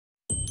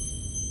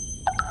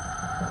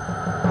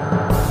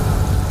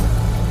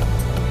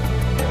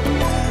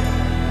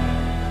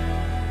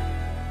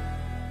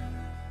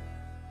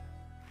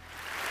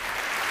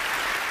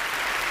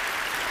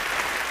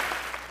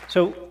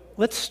So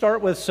let's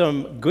start with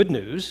some good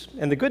news,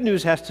 and the good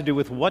news has to do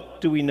with what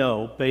do we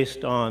know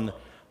based on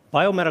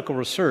biomedical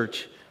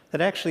research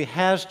that actually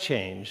has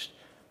changed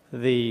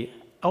the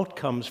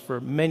outcomes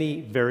for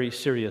many very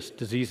serious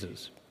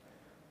diseases.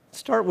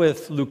 Start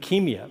with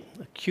leukemia,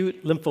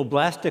 acute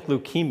lymphoblastic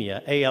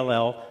leukemia,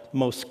 ALL,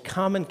 most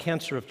common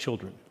cancer of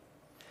children.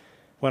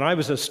 When I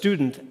was a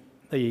student,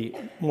 the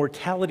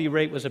mortality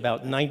rate was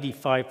about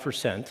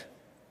 95%.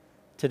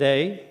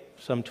 Today,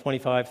 some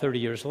 25, 30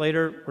 years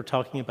later, we're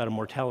talking about a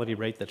mortality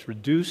rate that's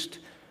reduced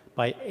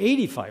by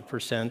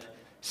 85%,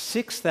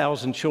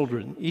 6,000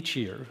 children each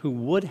year who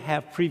would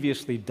have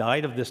previously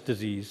died of this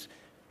disease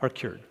are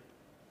cured.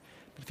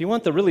 But if you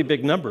want the really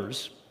big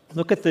numbers,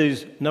 look at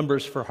these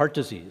numbers for heart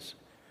disease.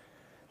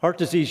 Heart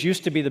disease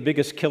used to be the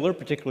biggest killer,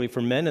 particularly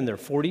for men in their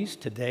 40s.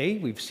 Today,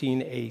 we've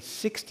seen a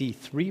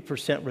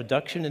 63%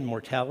 reduction in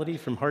mortality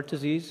from heart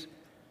disease.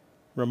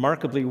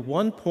 Remarkably,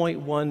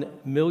 1.1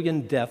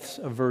 million deaths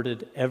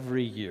averted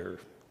every year.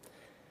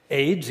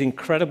 AIDS,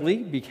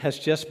 incredibly, has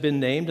just been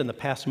named in the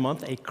past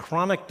month a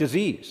chronic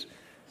disease,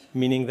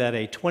 meaning that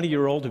a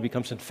 20-year-old who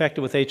becomes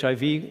infected with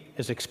HIV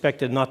is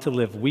expected not to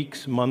live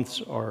weeks, months,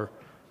 or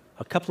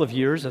a couple of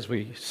years, as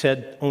we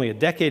said only a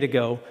decade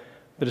ago,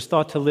 but is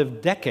thought to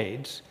live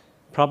decades,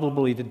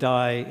 probably to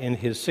die in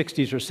his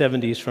 60s or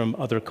 70s from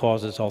other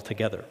causes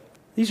altogether.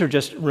 These are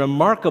just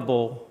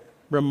remarkable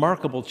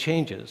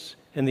changes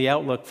in the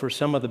outlook for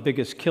some of the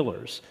biggest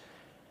killers.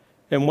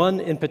 And one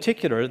in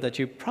particular that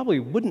you probably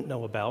wouldn't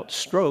know about,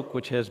 stroke,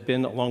 which has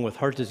been, along with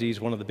heart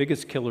disease, one of the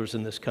biggest killers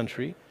in this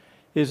country,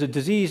 is a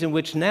disease in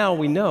which now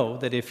we know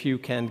that if you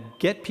can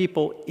get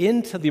people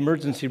into the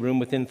emergency room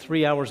within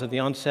 3 hours of the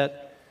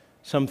onset,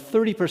 some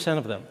 30%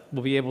 of them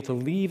will be able to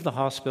leave the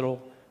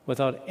hospital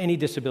without any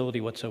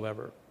disability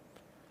whatsoever.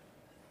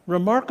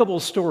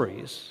 Remarkable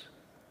stories,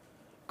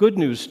 good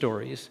news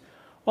stories,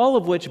 all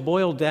of which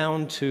boil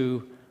down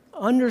to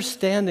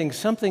understanding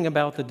something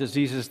about the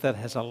diseases that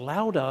has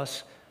allowed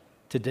us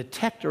to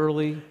detect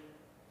early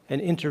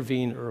and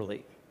intervene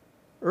early.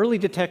 Early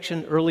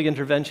detection, early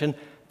intervention,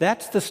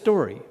 that's the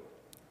story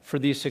for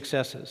these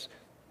successes.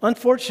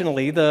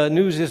 Unfortunately, the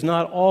news is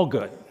not all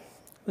good.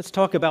 Let's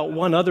talk about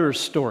one other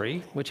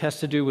story, which has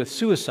to do with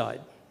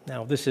suicide.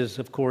 Now, this is,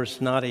 of course,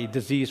 not a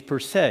disease per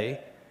se.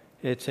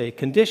 It's a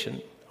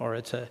condition, or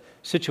it's a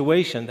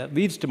situation that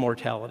leads to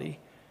mortality.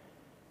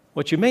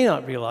 What you may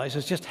not realize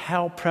is just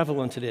how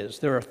prevalent it is.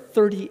 There are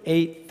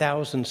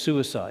 38,000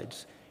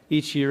 suicides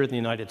each year in the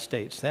United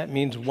States. That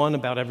means one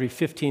about every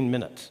 15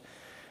 minutes.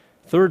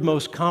 Third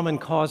most common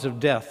cause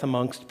of death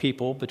amongst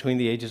people between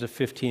the ages of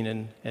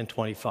 15 and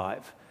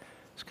 25.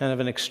 It's kind of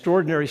an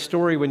extraordinary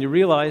story when you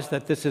realize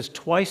that this is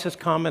twice as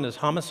common as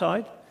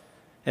homicide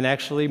and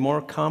actually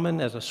more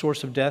common as a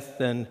source of death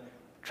than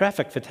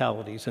traffic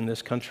fatalities in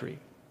this country.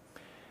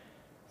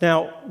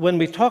 Now, when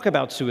we talk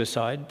about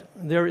suicide,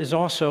 there is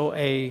also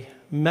a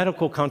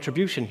medical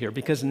contribution here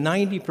because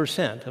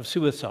 90% of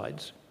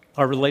suicides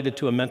are related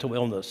to a mental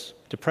illness: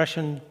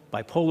 depression,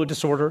 bipolar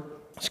disorder,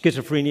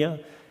 schizophrenia,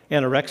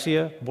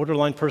 anorexia,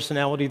 borderline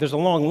personality. There's a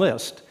long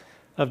list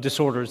of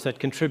disorders that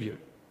contribute.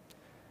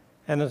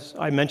 And as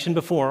I mentioned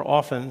before,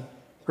 often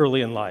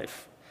early in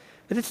life.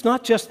 But it's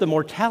not just the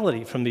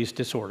mortality from these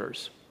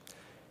disorders.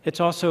 It's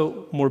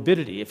also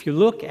morbidity. If you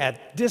look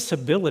at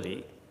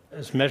disability,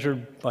 as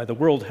measured by the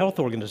World Health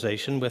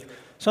Organization with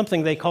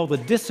something they call the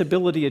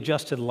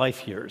disability-adjusted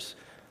life years.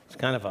 It's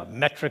kind of a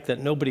metric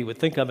that nobody would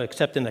think of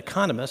except an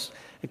economist,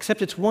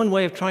 except it's one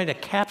way of trying to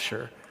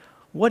capture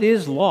what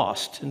is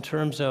lost in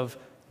terms of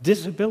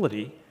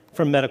disability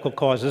from medical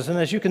causes. And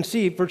as you can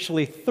see,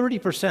 virtually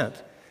 30%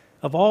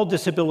 of all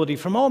disability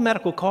from all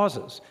medical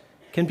causes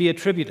can be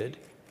attributed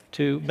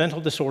to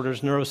mental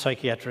disorders,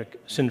 neuropsychiatric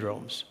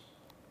syndromes.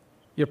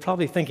 You're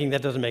probably thinking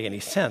that doesn't make any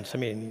sense. I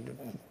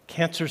mean,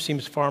 cancer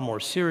seems far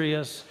more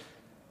serious.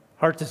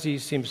 Heart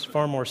disease seems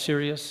far more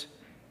serious.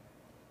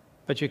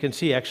 But you can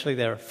see actually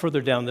they're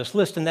further down this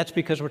list, and that's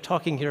because we're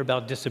talking here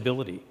about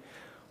disability.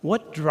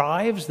 What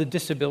drives the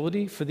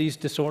disability for these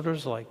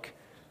disorders like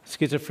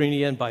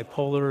schizophrenia and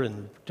bipolar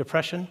and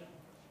depression?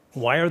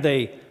 Why are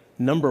they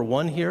number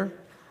one here?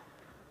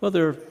 Well,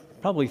 there are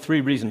probably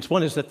three reasons.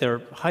 One is that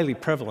they're highly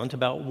prevalent.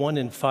 About 1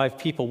 in 5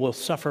 people will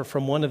suffer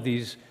from one of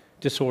these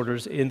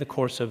disorders in the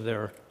course of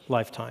their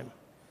lifetime.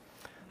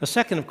 The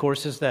second, of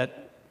course, is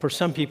that for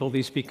some people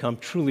these become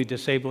truly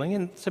disabling,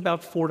 and it's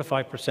about 4 to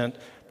 5%,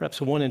 perhaps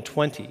 1 in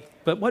 20.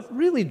 But what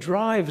really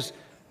drives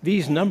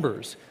these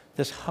numbers,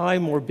 this high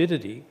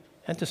morbidity,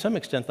 and to some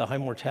extent the high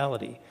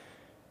mortality,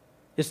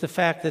 is the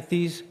fact that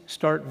these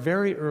start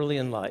very early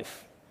in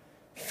life.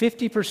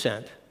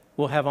 50%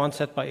 will have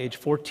onset by age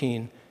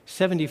 14,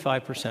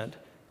 75%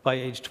 by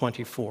age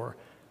 24.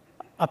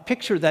 A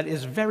picture that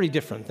is very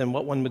different than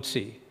what one would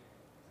see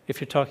if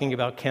you're talking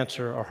about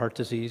cancer or heart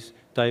disease,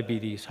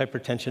 diabetes,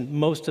 hypertension,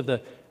 most of the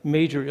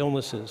major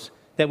illnesses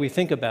that we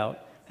think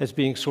about as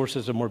being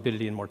sources of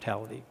morbidity and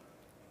mortality.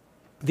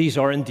 These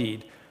are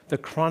indeed the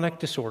chronic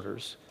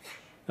disorders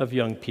of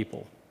young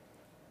people.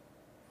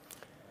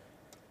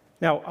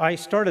 Now, I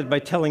started by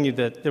telling you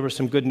that there were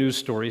some good news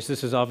stories.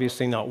 This is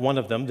obviously not one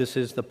of them. This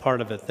is the part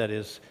of it that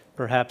is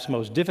perhaps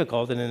most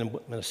difficult, and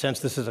in a sense,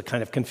 this is a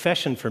kind of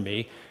confession for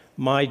me.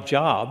 My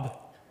job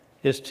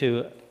is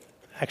to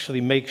actually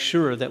make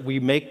sure that we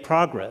make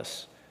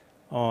progress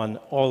on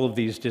all of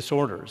these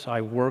disorders.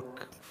 I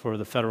work for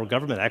the federal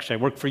government. Actually,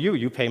 I work for you.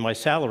 You pay my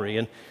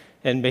salary.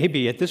 And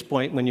maybe at this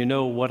point, when you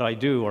know what I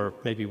do, or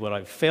maybe what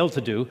I've failed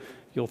to do,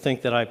 you'll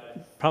think that I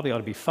probably ought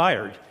to be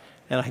fired.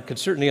 And I could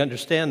certainly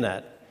understand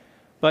that.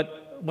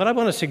 But what I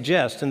want to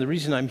suggest, and the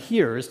reason I'm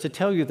here, is to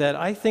tell you that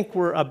I think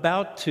we're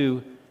about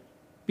to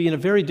be in a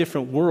very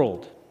different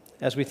world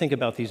as we think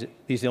about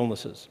these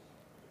illnesses.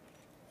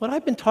 What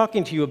I've been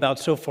talking to you about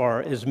so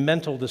far is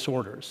mental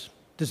disorders,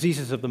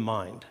 diseases of the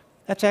mind.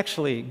 That's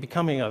actually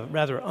becoming a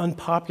rather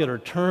unpopular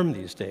term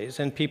these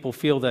days, and people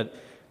feel that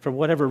for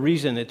whatever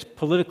reason it's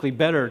politically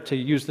better to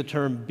use the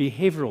term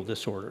behavioral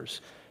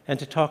disorders and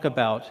to talk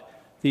about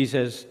these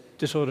as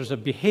disorders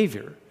of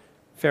behavior.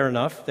 Fair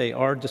enough, they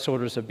are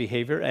disorders of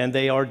behavior and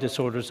they are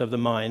disorders of the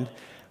mind.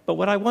 But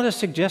what I want to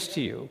suggest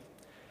to you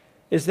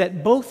is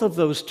that both of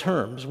those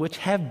terms, which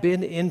have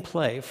been in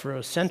play for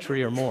a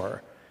century or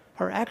more,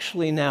 are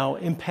actually now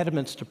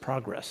impediments to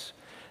progress.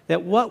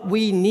 That what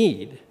we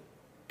need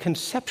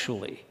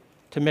conceptually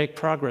to make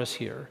progress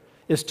here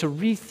is to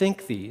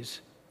rethink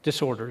these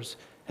disorders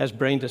as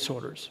brain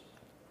disorders.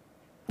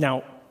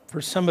 Now,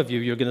 for some of you,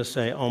 you're going to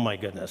say, oh my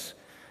goodness,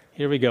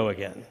 here we go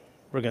again.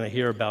 We're going to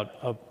hear about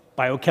a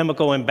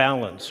biochemical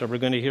imbalance, or we're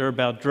going to hear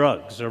about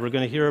drugs, or we're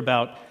going to hear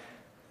about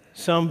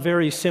some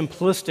very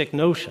simplistic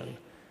notion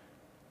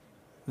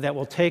that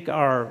will take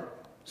our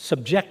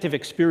subjective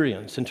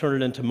experience and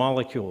turn it into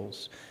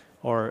molecules,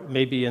 or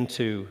maybe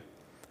into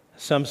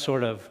some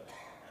sort of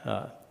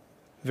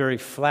very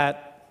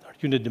flat,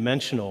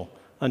 unidimensional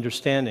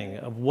understanding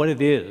of what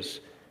it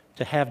is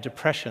to have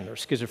depression or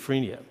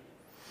schizophrenia.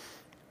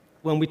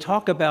 When we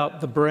talk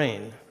about the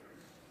brain,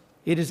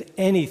 it is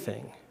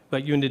anything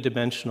but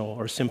unidimensional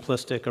or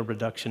simplistic or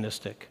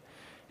reductionistic.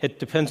 It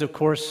depends, of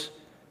course,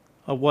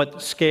 on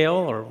what scale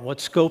or what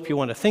scope you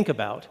want to think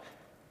about,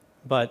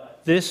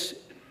 but this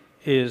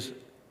is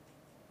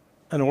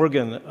an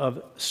organ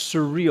of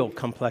surreal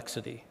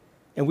complexity,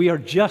 and we are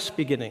just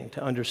beginning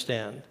to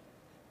understand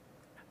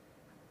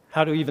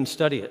how to even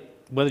study it,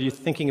 whether you're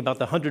thinking about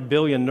the 100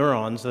 billion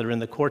neurons that are in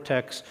the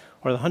cortex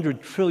or the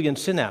 100 trillion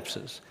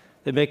synapses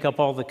that make up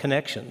all the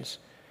connections.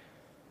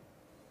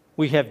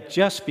 We have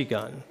just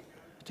begun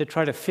to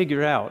try to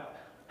figure out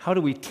how do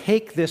we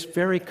take this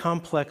very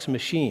complex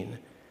machine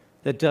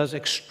that does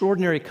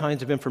extraordinary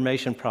kinds of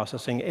information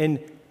processing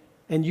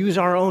and use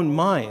our own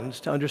minds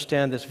to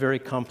understand this very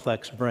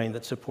complex brain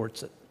that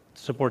supports it,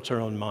 supports our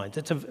own minds.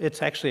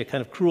 It's actually a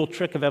kind of cruel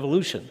trick of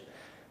evolution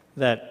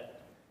that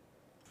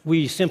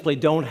we simply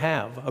don't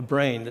have a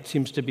brain that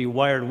seems to be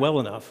wired well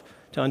enough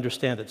to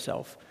understand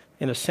itself.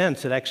 In a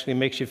sense, it actually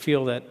makes you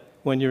feel that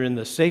when you're in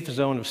the safe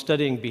zone of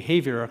studying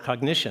behavior or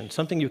cognition,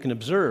 something you can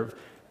observe,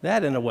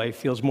 that in a way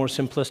feels more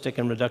simplistic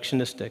and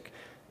reductionistic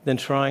than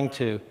trying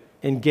to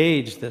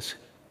engage this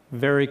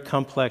very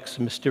complex,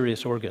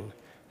 mysterious organ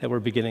that we're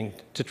beginning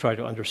to try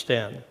to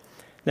understand.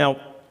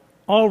 Now,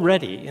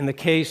 already in the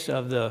case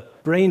of the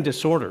brain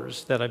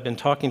disorders that I've been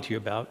talking to you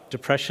about,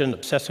 depression,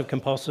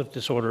 obsessive-compulsive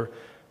disorder,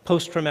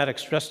 post-traumatic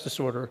stress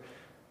disorder,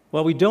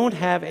 well, we don't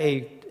have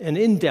an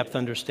in-depth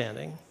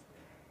understanding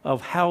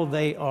of how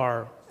they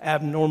are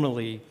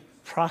abnormally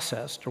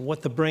processed or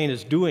what the brain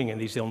is doing in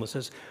these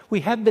illnesses.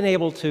 We have been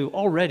able to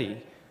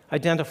already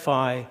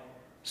identify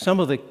some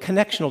of the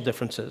connectional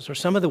differences or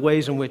some of the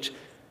ways in which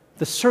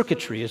the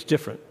circuitry is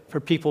different for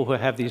people who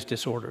have these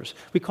disorders.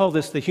 We call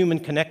this the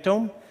human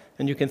connectome,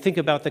 and you can think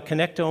about the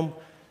connectome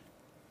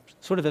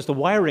sort of as the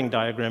wiring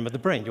diagram of the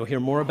brain. You'll hear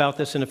more about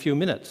this in a few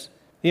minutes.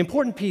 The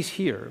important piece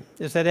here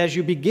is that as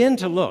you begin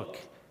to look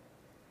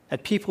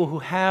at people who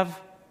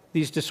have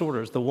these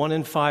disorders, the 1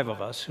 in 5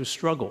 of us who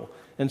struggle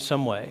in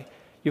some way,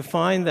 you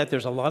find that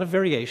there's a lot of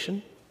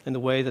variation in the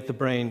way that the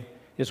brain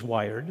is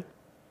wired,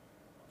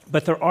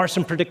 but there are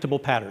some predictable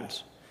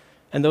patterns,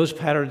 and those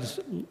patterns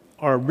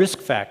are risk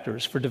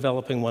factors for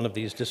developing one of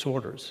these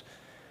disorders.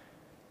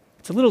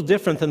 It's a little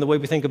different than the way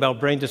we think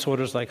about brain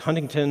disorders like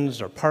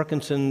Huntington's or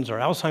Parkinson's or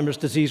Alzheimer's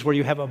disease, where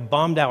you have a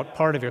bombed-out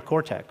part of your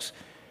cortex.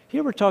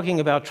 Here we're talking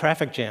about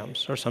traffic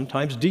jams, or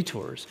sometimes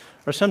detours,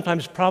 or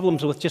sometimes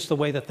problems with just the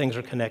way that things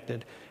are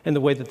connected and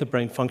the way that the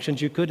brain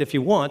functions. You could, if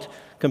you want,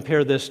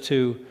 compare this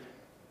to,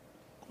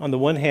 on the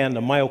one hand,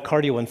 a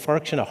myocardial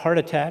infarction, a heart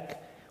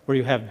attack, where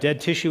you have dead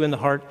tissue in the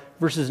heart,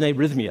 versus an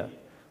arrhythmia,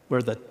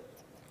 where the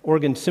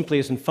organ simply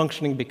isn't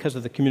functioning because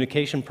of the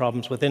communication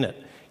problems within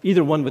it.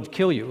 Either one would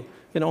kill you,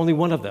 and only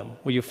one of them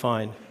will you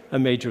find a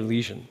major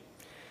lesion.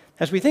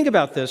 As we think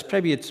about this,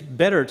 maybe it's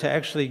better to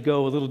actually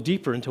go a little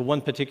deeper into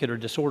one particular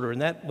disorder,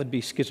 and that would be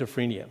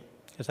schizophrenia,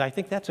 because I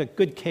think that's a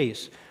good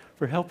case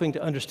for helping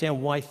to understand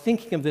why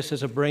thinking of this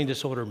as a brain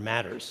disorder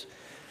matters.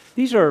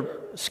 These are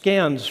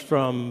scans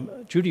from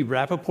Judy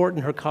Rappaport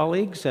and her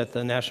colleagues at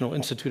the National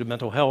Institute of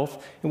Mental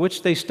Health, in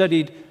which they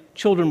studied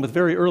children with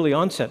very early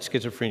onset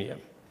schizophrenia.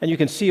 And you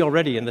can see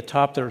already in the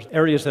top, there's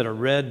areas that are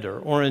red or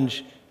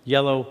orange,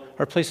 yellow,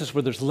 are places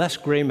where there's less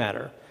gray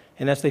matter.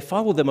 And as they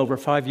follow them over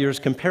 5 years,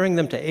 comparing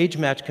them to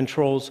age-matched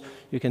controls,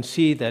 you can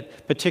see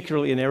that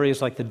particularly in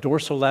areas like the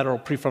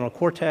dorsolateral prefrontal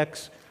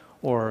cortex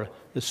or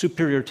the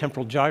superior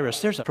temporal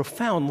gyrus, there's a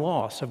profound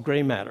loss of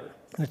gray matter.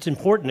 And it's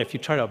important, if you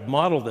try to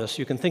model this,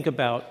 you can think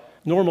about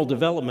normal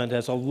development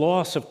as a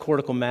loss of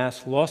cortical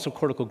mass, loss of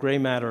cortical gray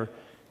matter.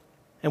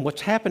 And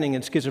what's happening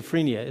in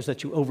schizophrenia is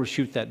that you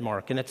overshoot that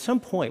mark. And at some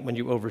point when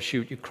you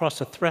overshoot, you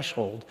cross a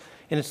threshold.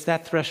 And it's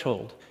that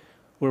threshold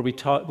where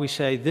we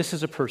say, this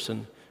is a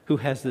person who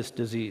has this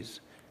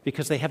disease,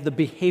 because they have the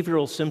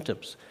behavioral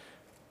symptoms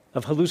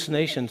of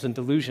hallucinations and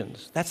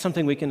delusions. That's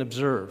something we can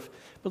observe.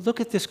 But look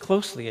at this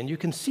closely, and you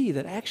can see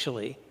that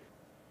actually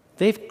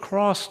they've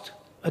crossed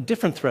a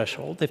different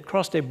threshold. They've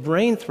crossed a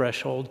brain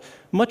threshold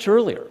much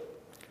earlier,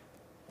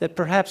 that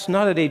perhaps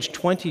not at age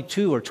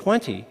 22 or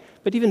 20,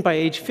 but even by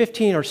age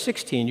 15 or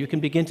 16, you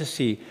can begin to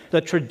see the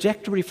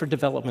trajectory for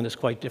development is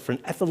quite different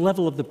at the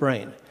level of the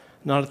brain,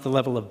 not at the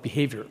level of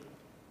behavior.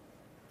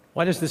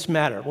 Why does this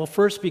matter? Well,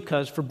 first,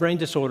 because for brain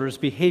disorders,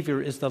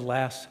 behavior is the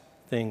last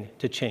thing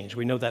to change.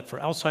 We know that for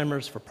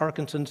Alzheimer's, for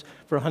Parkinson's,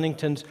 for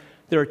Huntington's,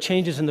 there are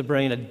changes in the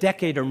brain a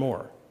decade or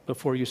more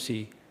before you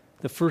see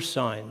the first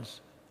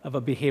signs of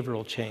a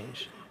behavioral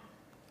change.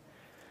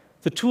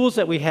 The tools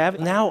that we have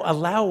now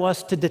allow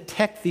us to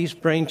detect these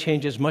brain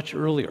changes much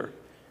earlier,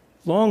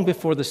 long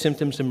before the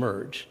symptoms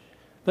emerge.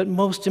 But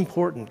most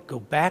important, go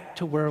back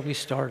to where we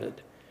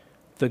started.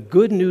 The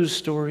good news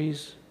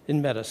stories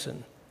in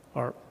medicine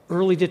are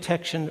early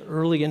detection,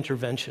 early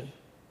intervention.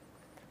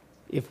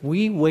 If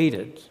we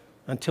waited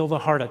until the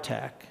heart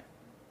attack,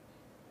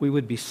 we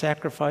would be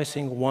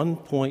sacrificing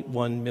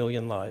 1.1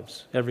 million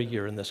lives every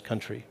year in this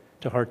country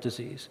to heart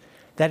disease.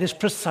 That is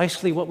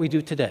precisely what we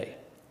do today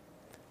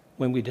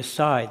when we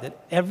decide that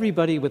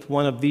everybody with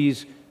one of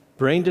these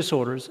brain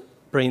disorders,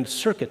 brain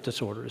circuit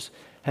disorders,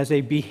 has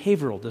a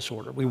behavioral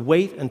disorder. We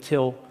wait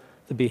until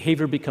the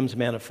behavior becomes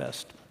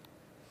manifest.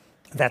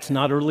 That's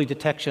not early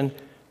detection.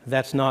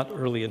 That's not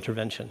early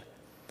intervention.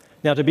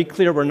 Now, to be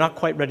clear, we're not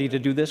quite ready to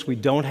do this. We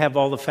don't have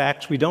all the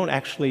facts. We don't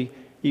actually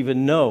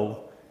even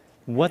know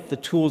what the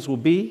tools will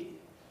be,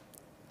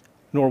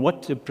 nor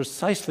what to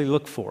precisely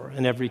look for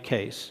in every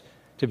case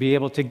to be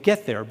able to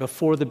get there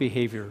before the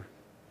behavior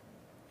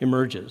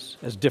emerges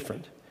as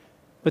different.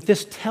 But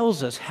this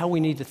tells us how we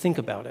need to think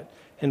about it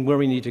and where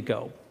we need to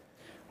go.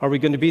 Are we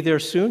going to be there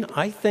soon?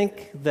 I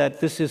think that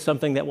this is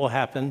something that will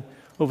happen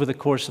over the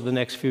course of the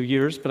next few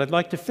years, but I'd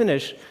like to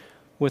finish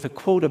with a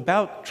quote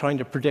about trying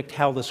to predict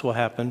how this will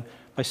happen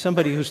by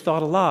somebody who's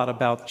thought a lot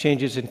about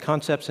changes in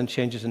concepts and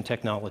changes in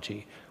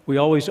technology. We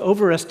always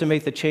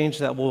overestimate the change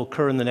that will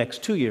occur in the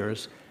next 2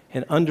 years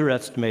and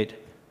underestimate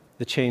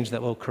the change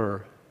that will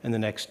occur in the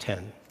next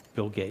 10.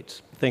 Bill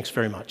Gates. Thanks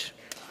very much.